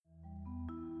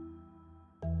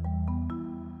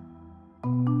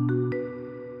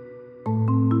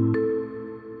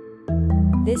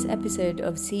This episode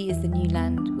of Sea is the New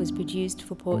Land was produced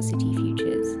for Port City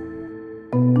Futures.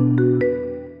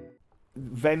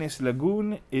 Venice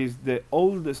Lagoon is the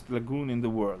oldest lagoon in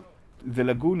the world. The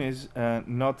lagoon is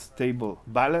not stable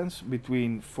balance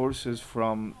between forces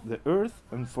from the earth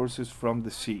and forces from the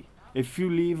sea. If you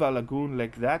leave a lagoon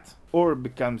like that, or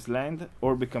becomes land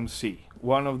or becomes sea,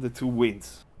 one of the two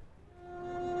wins.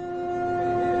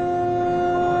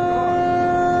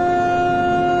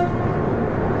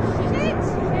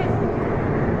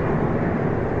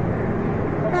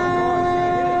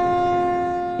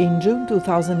 In June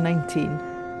 2019,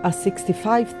 a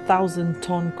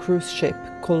 65,000-ton cruise ship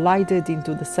collided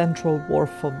into the central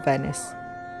wharf of Venice.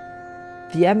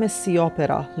 The MSC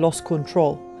Opera lost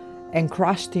control and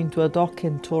crashed into a dock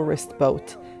and tourist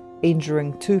boat,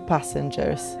 injuring 2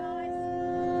 passengers.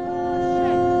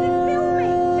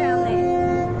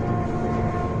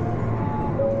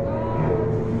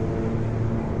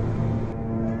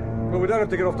 Well, we don't have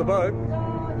to get off the boat.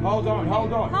 Hold on.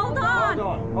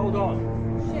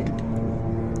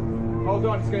 Hold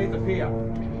on, it's going to hit the pier.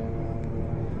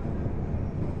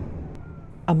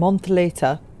 A month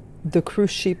later, the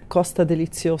cruise ship Costa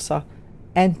Deliziosa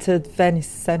entered Venice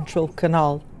Central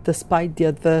Canal despite the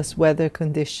adverse weather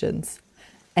conditions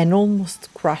and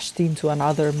almost crashed into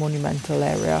another monumental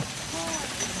area.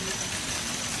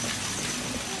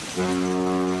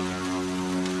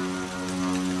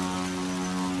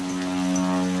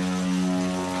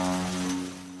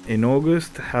 In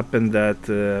August happened that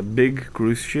a big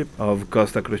cruise ship of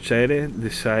Costa Crociere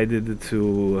decided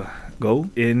to go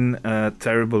in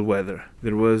terrible weather.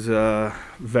 There was a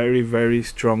very, very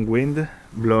strong wind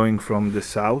blowing from the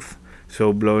south,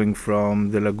 so blowing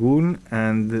from the lagoon,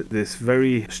 and this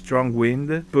very strong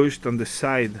wind pushed on the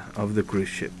side of the cruise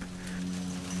ship.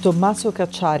 Tommaso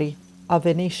Cacciari, a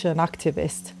Venetian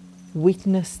activist,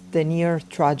 witnessed the near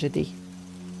tragedy.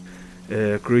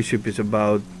 A cruise ship is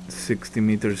about 60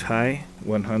 meters high,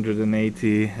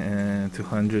 180 to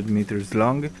 200 meters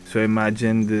long. So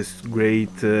imagine this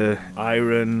great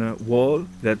iron wall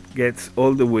that gets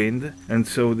all the wind, and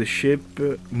so the ship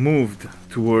moved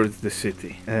towards the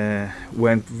city.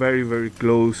 Went very, very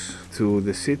close to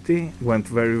the city, went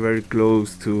very, very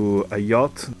close to a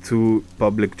yacht, 2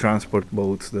 public transport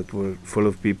boats that were full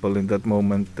of people in that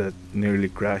moment that nearly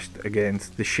crashed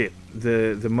against the ship.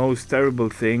 The most terrible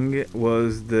thing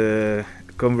was the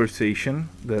conversation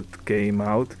that came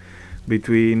out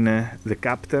between the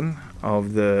captain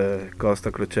of the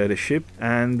Costa Crociere ship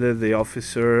and the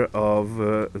officer of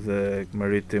the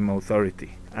Maritime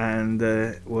Authority. And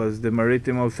was the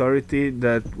Maritime Authority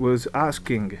that was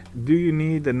asking, do you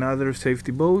need another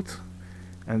safety boat?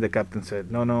 And the captain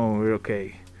said, no, we're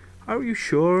okay. Are you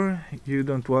sure you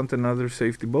don't want another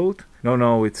safety boat?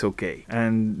 No, it's okay.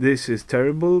 And this is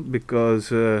terrible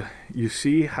because you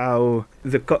see how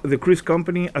the cruise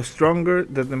company are stronger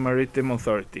than the Maritime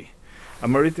Authority. A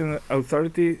Maritime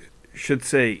Authority should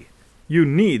say, you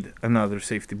need another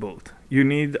safety boat. You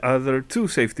need other 2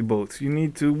 safety boats. You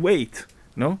need to wait,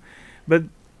 no? But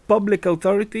public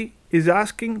authority is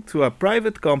asking to a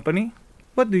private company,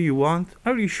 what do you want?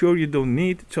 Are you sure you don't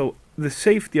need? So the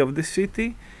safety of the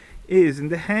city is in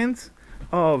the hands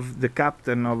of the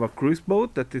captain of a cruise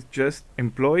boat that is just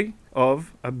employee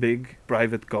of a big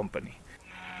private company.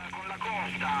 Con la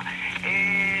costa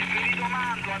vi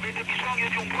domando, avete bisogno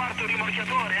di un quarto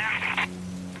rimorchiatore?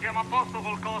 Siamo a posto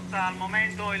col Costa, al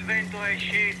momento il vento è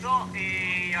sceso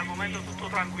e al momento tutto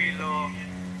tranquillo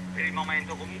per il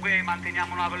momento. Comunque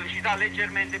manteniamo una velocità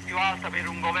leggermente più alta per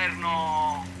un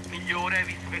governo migliore,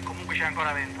 visto che comunque c'è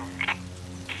ancora vento.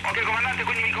 Ok comandante,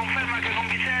 quindi mi conferma che non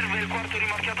vi serve il quarto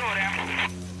rimorchiatore?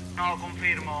 No,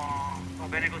 confermo, va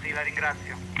bene così, la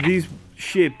ringrazio. These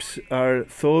ships are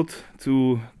thought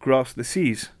to cross the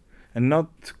seas and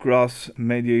not cross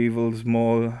medieval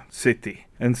small city.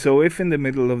 And so if in the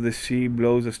middle of the sea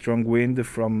blows a strong wind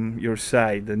from your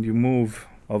side and you move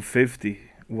of 50,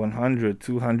 100,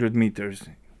 200 meters,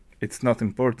 it's not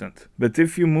important. But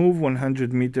if you move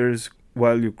 100 meters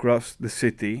while you cross the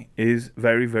city is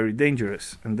very, very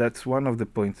dangerous. And that's one of the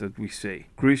points that we say.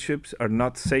 Cruise ships are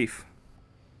not safe.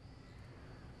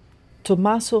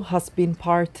 Tommaso has been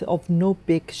part of No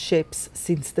Big Ships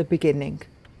since the beginning.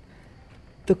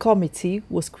 The committee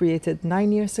was created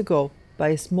 9 years ago by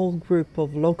a small group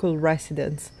of local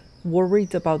residents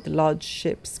worried about the large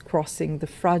ships crossing the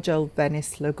fragile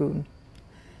Venice lagoon.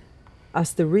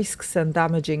 As the risks and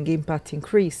damaging impact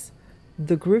increase,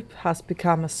 the group has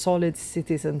become a solid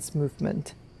citizens'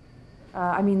 movement.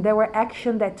 There were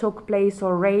actions that took place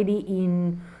already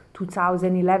in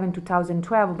 2011,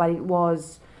 2012, but it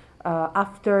was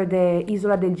after the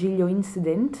Isola del Giglio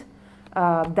incident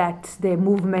that the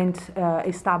movement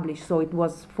established. So it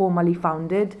was formally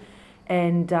founded,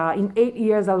 and in 8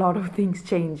 years a lot of things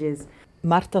changes.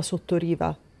 Marta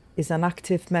Sottoriva is an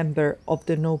active member of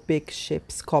the No Big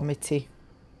Ships Committee.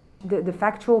 The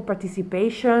factual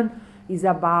participation is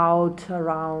about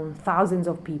around thousands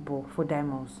of people for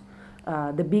demos.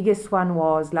 The biggest one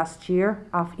was last year,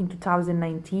 in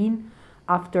 2019,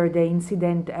 after the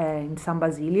incident in San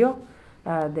Basilio.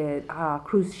 The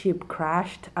cruise ship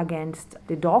crashed against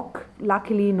the dock.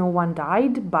 Luckily, no one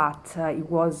died, but it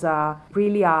was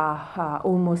really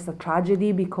almost a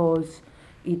tragedy because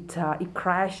it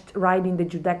crashed right in the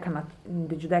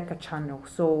Giudecca Channel,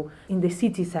 so in the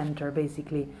city center,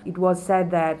 basically. It was said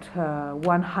that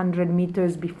 100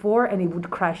 meters before, and it would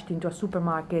crash into a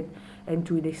supermarket and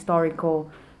to the historical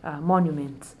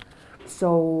monuments.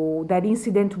 So that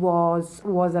incident was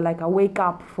like a wake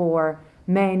up for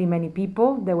many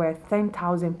people. There were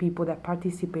 10,000 people that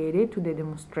participated to the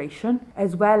demonstration,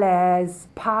 as well as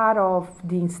part of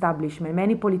the establishment,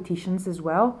 many politicians as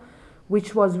well,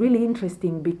 which was really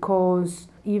interesting because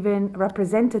even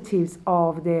representatives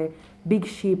of the big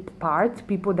ship part,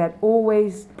 people that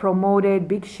always promoted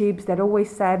big ships, that always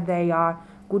said they are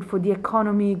good for the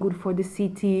economy, good for the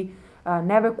city,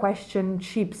 never questioned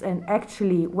ships and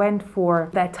actually went for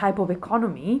that type of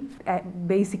economy,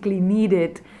 basically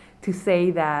needed to say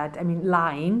that,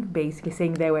 lying, basically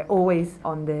saying they were always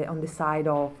on the side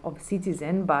of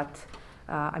citizen, but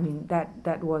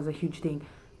that was a huge thing.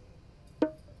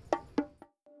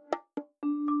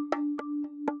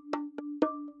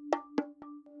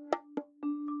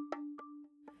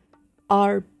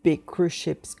 Are big cruise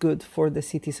ships good for the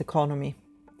city's economy?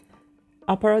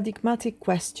 A paradigmatic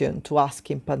question to ask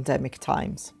in pandemic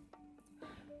times.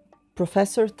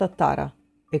 Professor Tattara,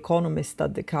 economist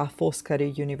at the Ca'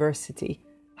 Foscari University,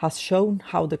 has shown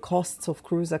how the costs of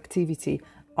cruise activity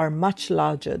are much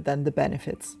larger than the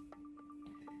benefits.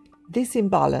 This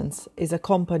imbalance is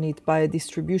accompanied by a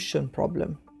distribution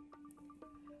problem.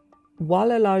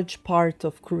 While a large part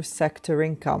of cruise sector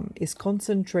income is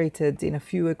concentrated in a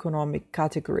few economic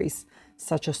categories,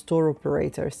 such as tour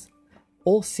operators,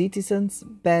 all citizens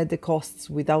bear the costs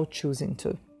without choosing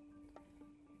to.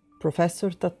 Professor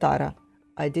Tattara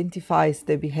identifies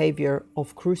the behavior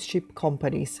of cruise ship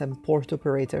companies and port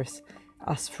operators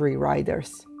as free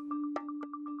riders.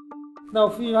 Now,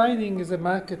 free riding is a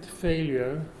market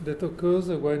failure that occurs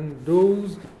when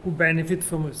those who benefit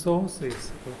from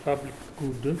resources of public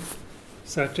good,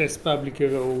 such as public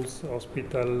roads,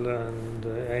 hospital, and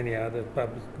any other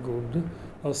public good,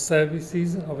 or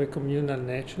services of a communal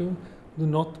nature, do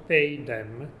not pay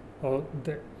them or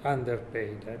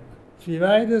underpay them. Free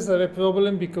riders are a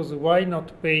problem because why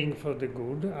not paying for the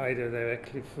good, either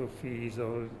directly through fees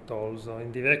or tolls or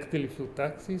indirectly through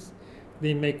taxes,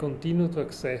 they may continue to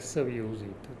access or use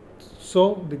it.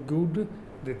 So the good,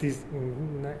 that is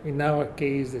in our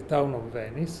case the town of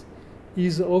Venice,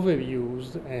 is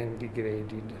overused and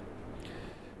degraded.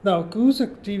 Now, cruise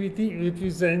activity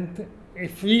represent a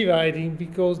free riding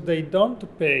because they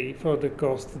don't pay for the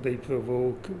cost they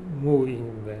provoke mooring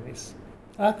in Venice.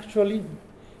 Actually,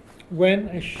 when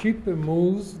a ship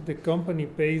moves, the company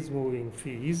pays mooring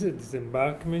fees,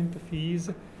 disembarkment fees,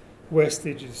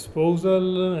 wastage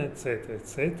disposal,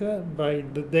 etc.,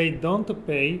 but they don't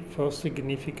pay for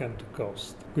significant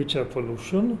costs, which are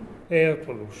pollution. Air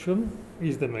pollution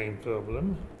is the main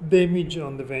problem, damage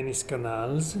on the Venice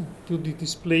canals, to the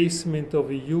displacement of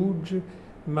a huge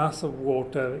mass of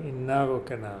water in narrow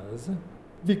canals,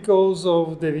 because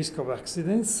of the risk of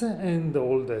accidents and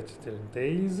all that it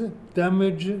entails.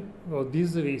 Damage or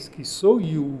this risk is so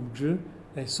huge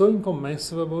and so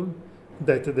incommensurable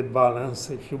that the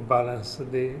balance, if you balance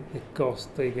the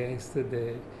cost against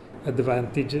the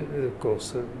advantage, of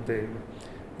course,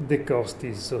 the cost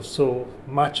is so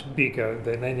much bigger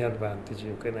than any advantage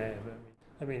you can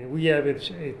have. We have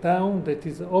a town that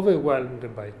is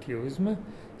overwhelmed by tourism,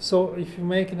 so if you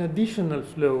make an additional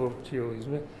flow of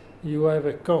tourism, you have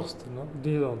a cost,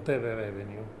 you don't have a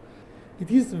revenue.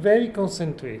 It is very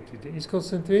concentrated. It's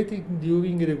concentrated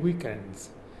during the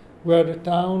weekends, where the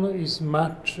town is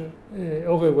much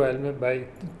overwhelmed by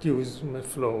tourism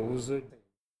flows.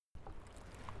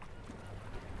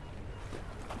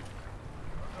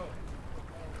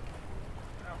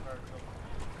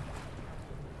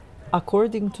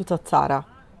 According to Tattara,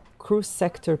 cruise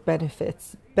sector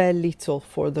benefits bear little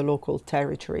for the local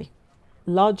territory.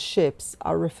 Large ships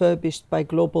are refurbished by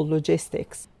global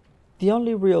logistics. The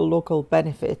only real local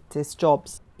benefit is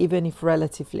jobs, even if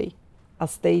relatively,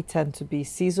 as they tend to be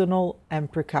seasonal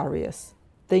and precarious.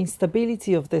 The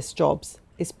instability of these jobs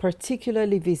is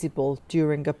particularly visible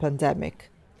during a pandemic.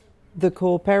 The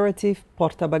cooperative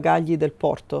Portabagagli del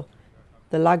Porto,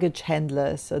 the luggage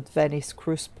handlers at Venice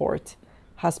cruise port,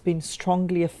 has been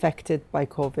strongly affected by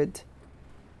COVID.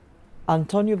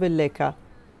 Antonio Velleca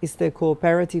is the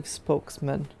cooperative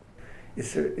spokesman.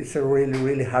 It's a really,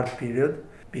 really hard period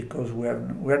because we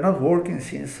are not working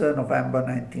since November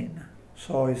 19.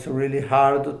 So it's really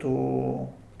hard to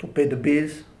pay the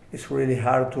bills. It's really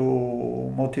hard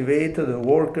to motivate the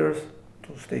workers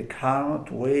to stay calm,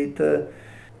 to wait.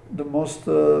 The most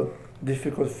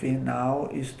difficult thing now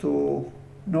is to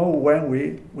know when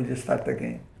we will start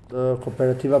again. The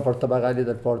Cooperativa Portabagagli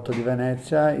del Porto di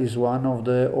Venezia is one of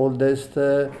the oldest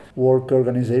work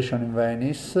organization in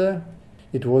Venice.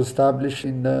 It was established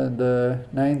in the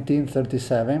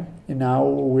 1937, and now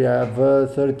we have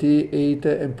 38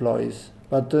 employees.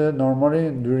 But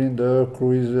normally during the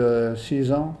cruise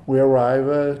season, we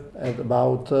arrive at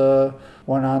about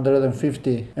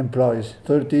 150 employees.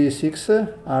 36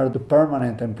 are the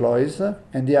permanent employees,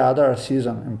 and the other are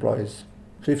season employees.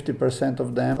 50%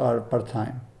 of them are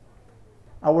part-time.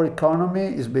 Our economy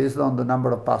is based on the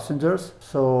number of passengers,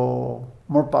 so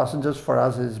more passengers for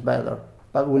us is better.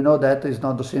 But we know that is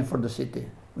not the same for the city.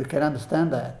 We can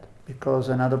understand that, because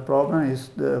another problem is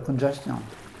the congestion.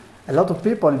 A lot of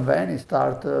people in Venice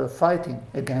start fighting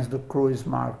against the cruise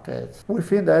markets. We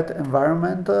think that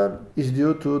environment is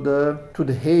due to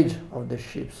the age of the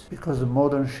ships, because the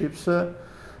modern ships are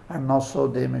not so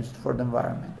damaged for the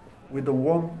environment. We don't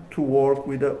want to work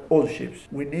with the old ships.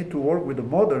 We need to work with the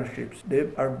modern ships. They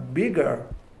are bigger.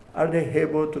 Are they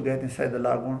able to get inside the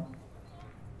lagoon?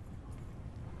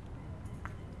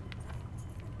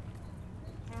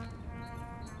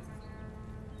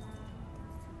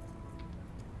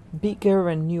 Bigger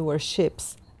and newer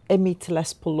ships emit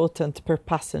less pollutant per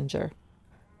passenger,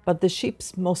 but the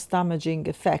ship's most damaging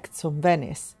effects on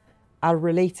Venice are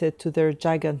related to their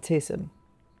gigantism.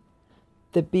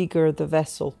 The bigger the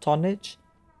vessel tonnage,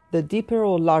 the deeper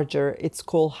or larger its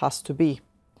hull has to be.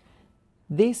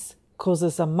 This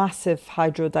causes a massive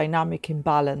hydrodynamic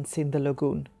imbalance in the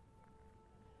lagoon.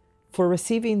 For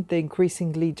receiving the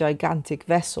increasingly gigantic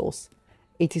vessels,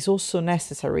 it is also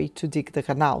necessary to dig the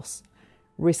canals,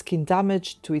 risking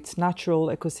damage to its natural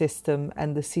ecosystem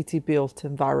and the city-built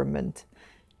environment,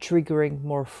 triggering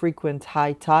more frequent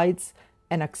high tides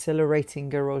and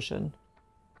accelerating erosion.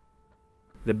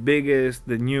 The biggest,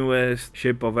 the newest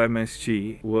ship of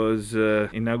MSC was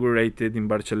inaugurated in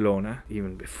Barcelona,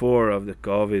 even before of the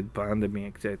COVID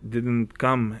pandemic, that didn't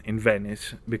come in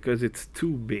Venice because it's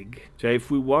too big. So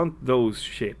if we want those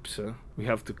ships, we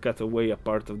have to cut away a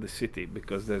part of the city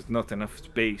because there's not enough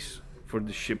space for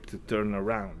the ship to turn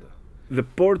around. The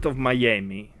port of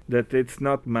Miami, that it's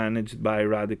not managed by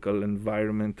radical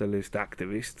environmentalist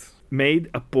activists, made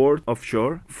a port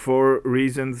offshore for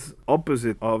reasons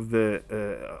opposite of the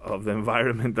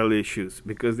environmental issues,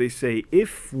 because they say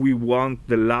if we want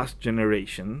the last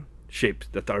generation ships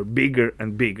that are bigger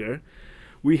and bigger,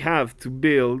 we have to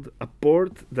build a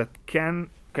port that can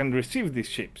receive these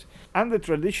ships. And the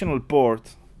traditional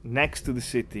port next to the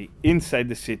city, inside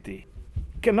the city,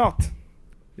 cannot.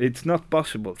 It's not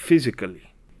possible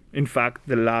physically. In fact,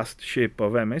 the last ship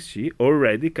of MSC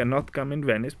already cannot come in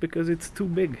Venice because it's too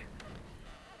big.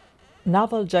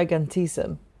 Naval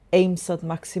gigantism aims at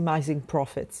maximizing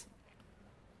profits.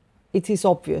 It is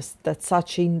obvious that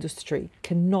such industry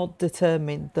cannot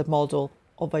determine the model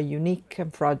of a unique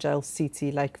and fragile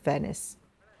city like Venice.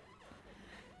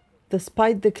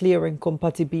 Despite the clear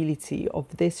incompatibility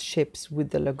of these ships with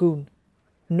the lagoon,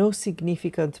 no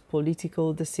significant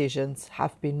political decisions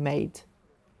have been made.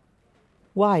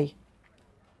 Why?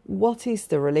 What is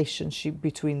the relationship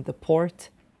between the port,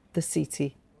 the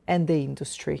city, and the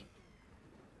industry?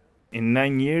 In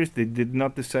 9 years, they did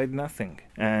not decide nothing.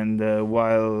 And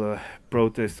while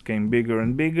protests came bigger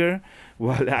and bigger,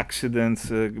 while accidents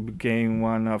became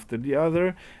one after the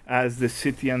other, as the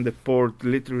city and the port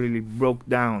literally broke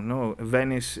down. No,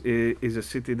 Venice is a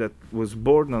city that was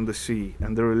born on the sea,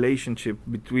 and the relationship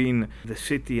between the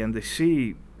city and the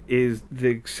sea is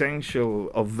the essential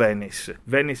of Venice.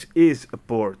 Venice is a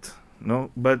port.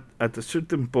 No, but at a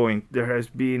certain point there has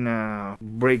been a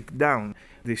breakdown.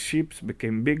 The ships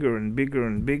became bigger and bigger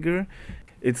and bigger.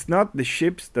 It's not the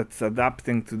ships that's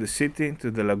adapting to the city,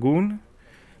 to the lagoon,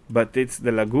 but it's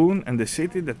the lagoon and the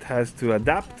city that has to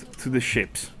adapt to the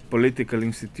ships. Political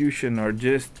institutions are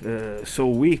just so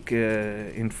weak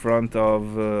in front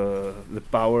of the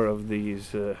power of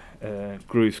these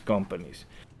cruise companies.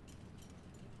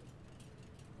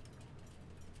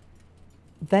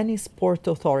 Venice Port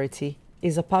Authority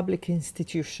is a public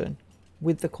institution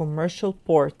with the commercial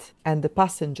port and the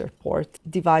passenger port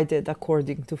divided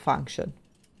according to function.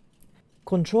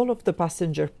 Control of the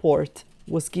passenger port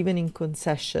was given in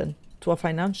concession to a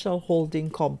financial holding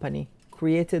company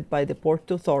created by the Port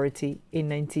Authority in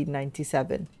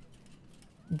 1997,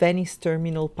 Venice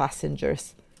Terminal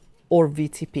Passengers, or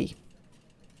VTP.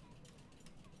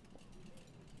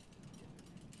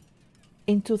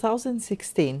 In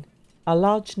 2016, a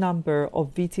large number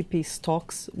of VTP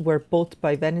stocks were bought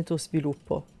by Veneto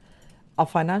Sviluppo, a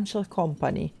financial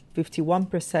company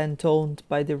 51% owned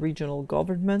by the regional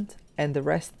government and the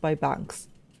rest by banks.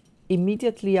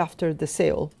 Immediately after the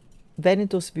sale,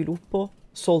 Veneto Sviluppo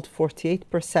sold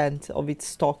 48% of its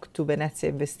stock to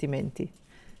Venezia Investimenti,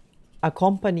 a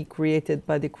company created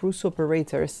by the cruise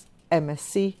operators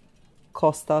MSC,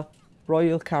 Costa,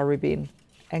 Royal Caribbean,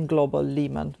 and Global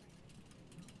Lehman.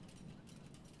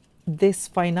 These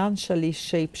financially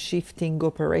shape-shifting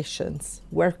operations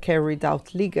were carried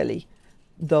out legally,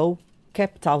 though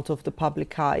kept out of the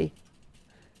public eye.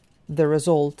 The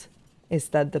result is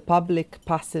that the public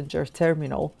passenger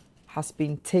terminal has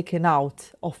been taken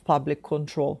out of public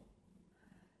control.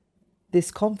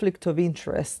 This conflict of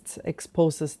interests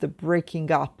exposes the breaking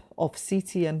up of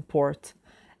city and port,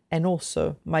 and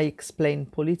also might explain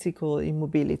political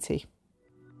immobility.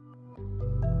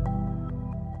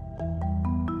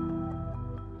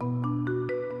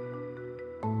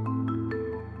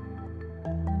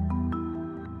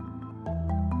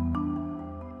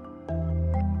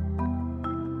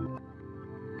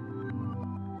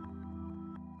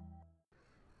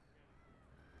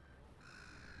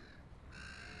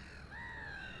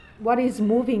 What is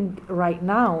moving right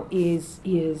now is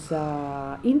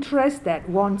interest that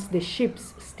wants the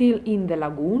ships still in the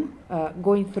lagoon,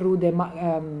 going through the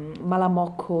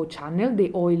Malamocco channel,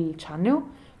 the oil channel,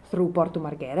 through Porto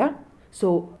Marghera,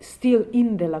 so still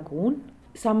in the lagoon.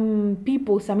 Some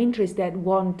people, some interest that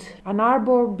want an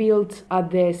harbor built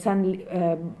at the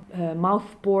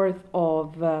mouth port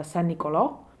of San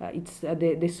Nicolò. It's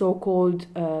the so-called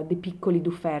the Piccoli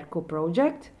Duferco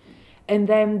project. And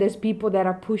then there's people that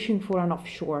are pushing for an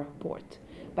offshore port.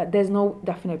 But there's no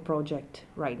definite project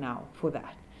right now for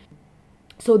that.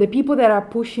 So the people that are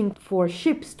pushing for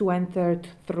ships to enter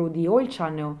through the oil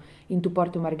channel into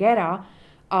Porto Marghera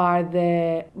are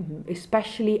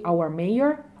especially our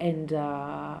mayor and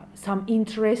some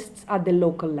interests at the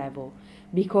local level.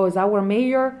 Because our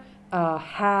mayor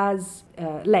has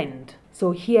land.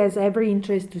 So he has every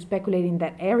interest to speculate in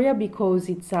that area because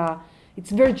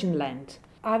it's virgin land.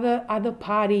 Other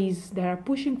parties that are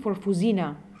pushing for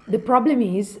Fusina. The problem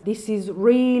is this is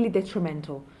really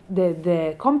detrimental.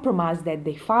 The compromise that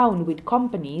they found with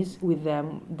companies, with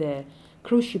the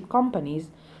cruise ship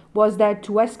companies, was that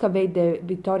to excavate the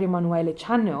Vittorio Emanuele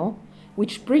channel,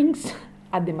 which brings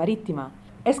at the Marittima.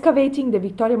 Excavating the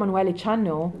Vittorio Emanuele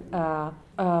channel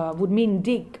would mean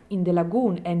dig in the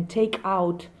lagoon and take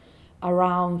out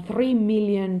around 3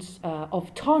 million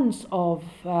of tons of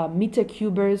meter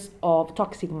cubes of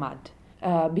toxic mud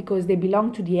because they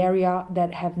belong to the area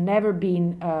that have never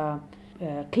been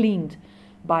cleaned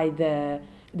by the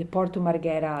Porto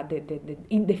Marghera,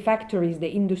 the factories, the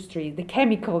industries, the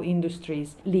chemical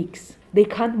industries leaks. They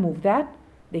can't move that.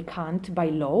 They can't by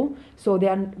law. So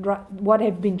what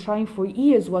have been trying for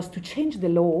years was to change the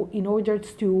law in order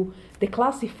to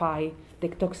declassify the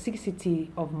toxicity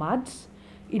of muds,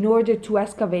 in order to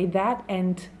excavate that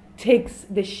and take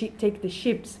the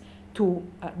ships to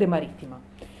the Marittima.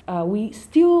 We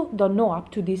still don't know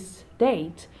up to this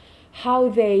date how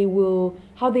they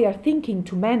are thinking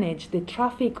to manage the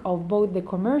traffic of both the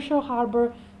commercial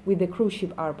harbor with the cruise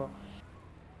ship harbor.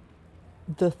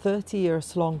 The 30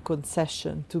 years long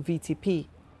concession to VTP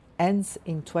ends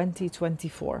in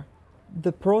 2024.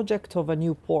 The project of a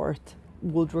new port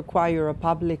would require a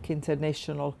public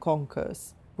international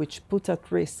concourse, which put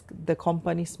at risk the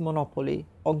company's monopoly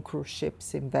on cruise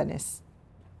ships in Venice.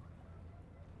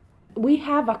 We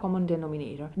have a common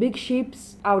denominator, big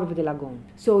ships out of the lagoon.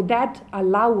 So that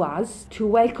allows us to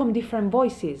welcome different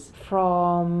voices,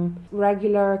 from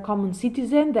regular common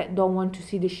citizens that don't want to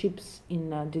see the ships in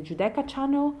the Giudecca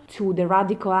Channel, to the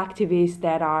radical activists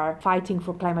that are fighting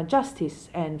for climate justice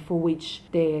and for which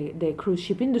the cruise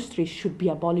ship industry should be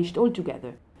abolished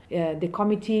altogether. The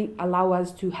committee allow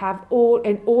us to have all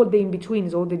the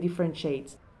in-betweens, all the different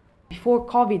shades. Before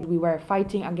COVID, we were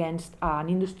fighting against an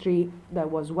industry that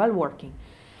was well working.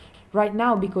 Right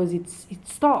now, because it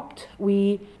stopped,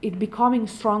 it's becoming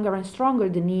stronger and stronger,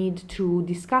 the need to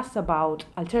discuss about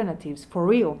alternatives for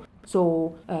real.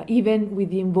 So even with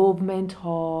the involvement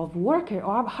of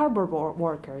harbor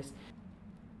workers.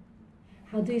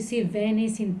 How do you see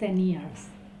Venice in 10 years?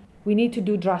 We need to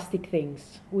do drastic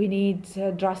things. We need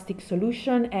a drastic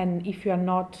solution, and if you are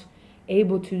not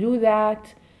able to do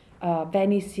that,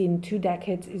 Venice in 2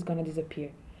 decades is going to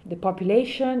disappear. The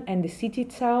population and the city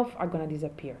itself are going to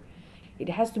disappear. It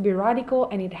has to be radical,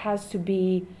 and it has to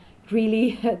be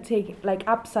really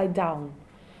upside down.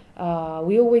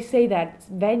 We always say that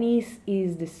Venice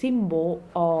is the symbol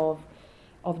of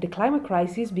the climate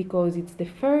crisis because it's the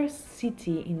first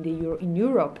city in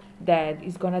Europe that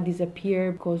is going to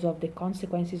disappear because of the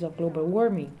consequences of global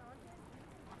warming.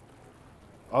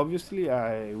 Obviously,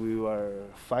 we were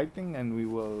fighting, and we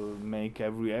will make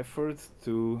every effort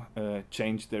to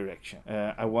change direction.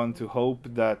 I want to hope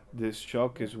that this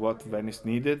shock is what Venice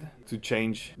needed to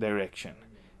change direction.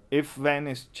 If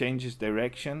Venice changes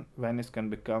direction, Venice can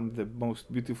become the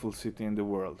most beautiful city in the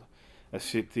world. A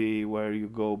city where you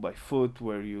go by foot,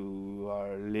 where you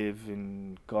live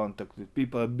in contact with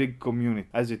people, a big community,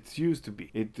 as it used to be.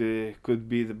 It could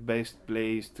be the best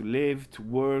place to live, to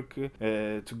work,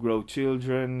 to grow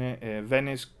children.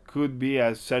 Venice could be,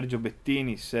 as Sergio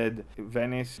Bettini said,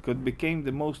 Venice could become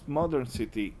the most modern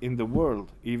city in the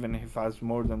world, even if it has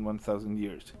more than 1,000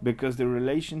 years. Because the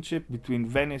relationship between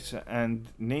Venice and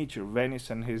nature, Venice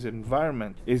and his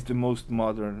environment, is the most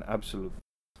modern absolute.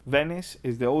 Venice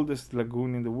is the oldest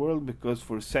lagoon in the world because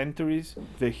for centuries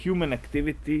the human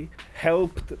activity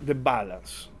helped the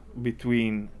balance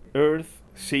between earth,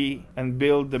 sea, and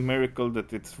build the miracle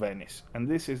that it's Venice. And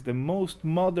this is the most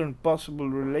modern possible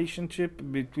relationship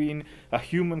between a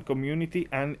human community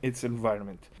and its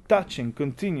environment. Touching,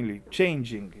 continually,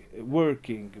 changing,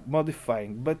 working,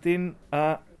 modifying, but in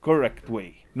a correct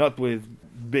way. Not with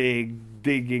big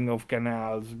digging of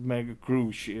canals, mega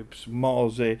cruise ships,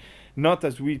 mose, not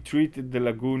as we treated the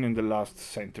lagoon in the last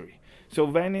century. So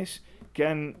Venice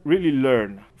can really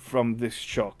learn from this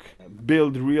shock,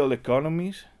 build real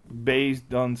economies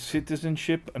based on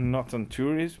citizenship and not on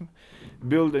tourism,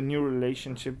 build a new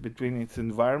relationship between its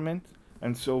environment,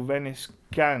 and so Venice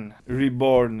can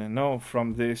reborn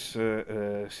from this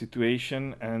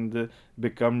situation and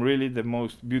become really the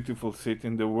most beautiful city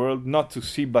in the world, not to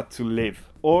see but to live.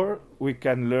 Or we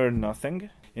can learn nothing.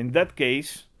 In that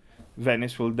case,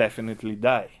 Venice will definitely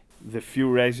die. The few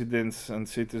residents and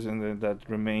citizens that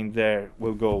remain there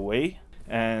will go away.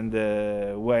 And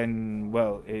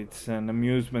it's an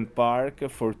amusement park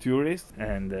for tourists,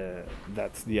 and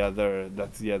that's the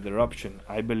other option.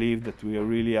 I believe that we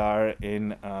really are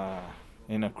in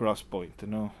a cross point.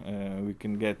 We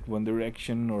can get one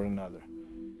direction or another.